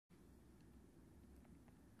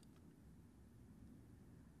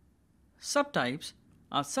Subtypes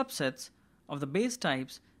are subsets of the base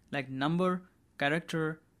types like number,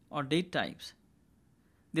 character, or date types.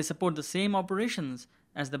 They support the same operations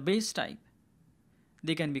as the base type.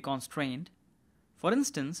 They can be constrained. For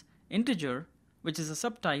instance, integer, which is a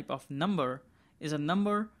subtype of number, is a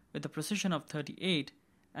number with a precision of 38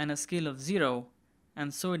 and a scale of 0,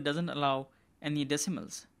 and so it doesn't allow any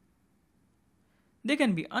decimals. They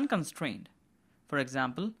can be unconstrained. For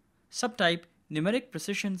example, subtype numeric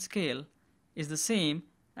precision scale is the same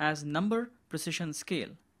as number precision scale.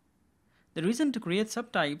 The reason to create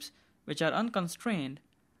subtypes which are unconstrained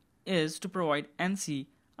is to provide ANSI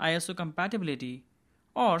ISO compatibility,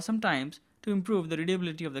 or sometimes to improve the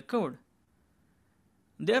readability of the code.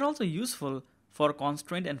 They are also useful for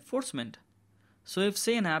constraint enforcement. So if,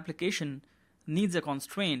 say, an application needs a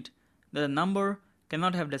constraint that a number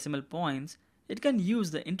cannot have decimal points, it can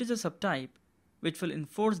use the integer subtype, which will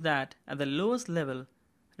enforce that at the lowest level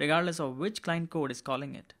regardless of which client code is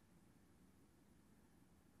calling it.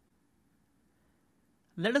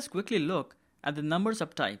 Let us quickly look at the number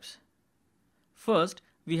subtypes. First,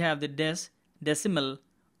 we have the decimal,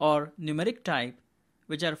 or numeric type,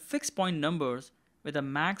 which are fixed point numbers with a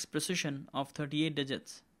max precision of 38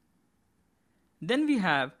 digits. Then we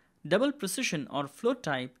have double precision or float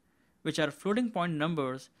type, which are floating point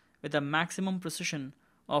numbers with a maximum precision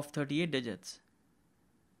of 38 digits.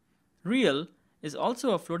 Real is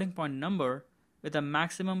also a floating point number with a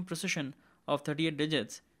maximum precision of 38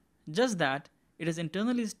 digits, just that it is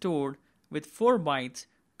internally stored with 4 bytes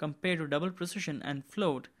compared to double precision and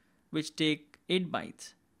float, which take 8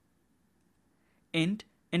 bytes. Int,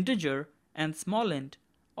 integer, and small int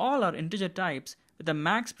all are integer types with a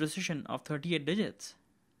max precision of 38 digits.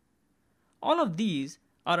 All of these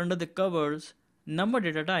are under the covers number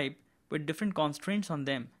data type with different constraints on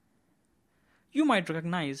them. You might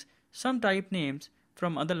recognize some type names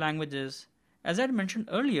from other languages. As I had mentioned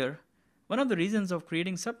earlier, one of the reasons of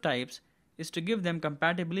creating subtypes is to give them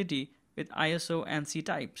compatibility with ISO and ANSI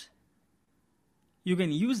types. You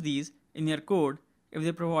can use these in your code if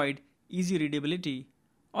they provide easy readability,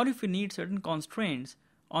 or if you need certain constraints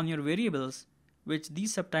on your variables which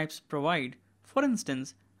these subtypes provide, for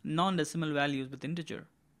instance, non-decimal values with integer.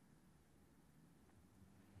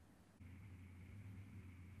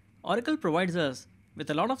 Oracle provides us with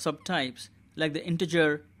a lot of subtypes like the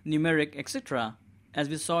integer, numeric, etc., as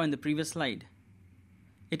we saw in the previous slide.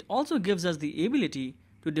 It also gives us the ability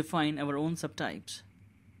to define our own subtypes.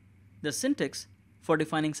 The syntax for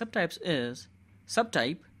defining subtypes is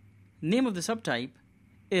subtype, name of the subtype,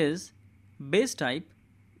 is base type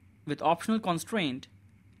with optional constraint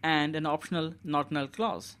and an optional not null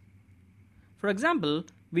clause. For example,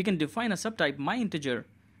 we can define a subtype myInteger,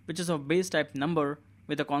 which is of base type number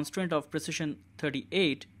with a constraint of precision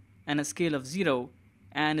 38 and a scale of 0,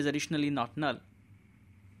 and is additionally not null.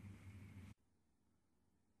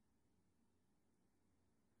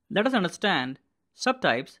 Let us understand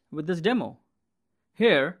subtypes with this demo.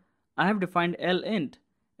 Here, I have defined lint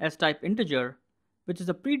as type integer, which is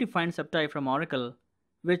a predefined subtype from Oracle,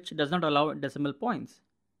 which does not allow decimal points.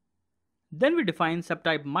 Then we define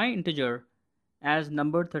subtype myInteger as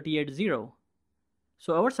number 380.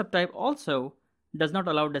 So our subtype also does not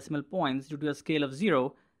allow decimal points due to a scale of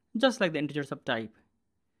 0, just like the integer subtype.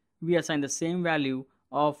 We assign the same value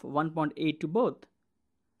of 1.8 to both.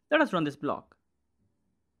 Let us run this block.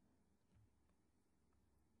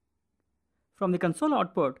 From the console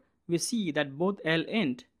output, we see that both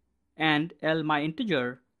lint and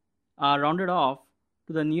myInteger are rounded off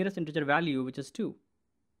to the nearest integer value, which is 2.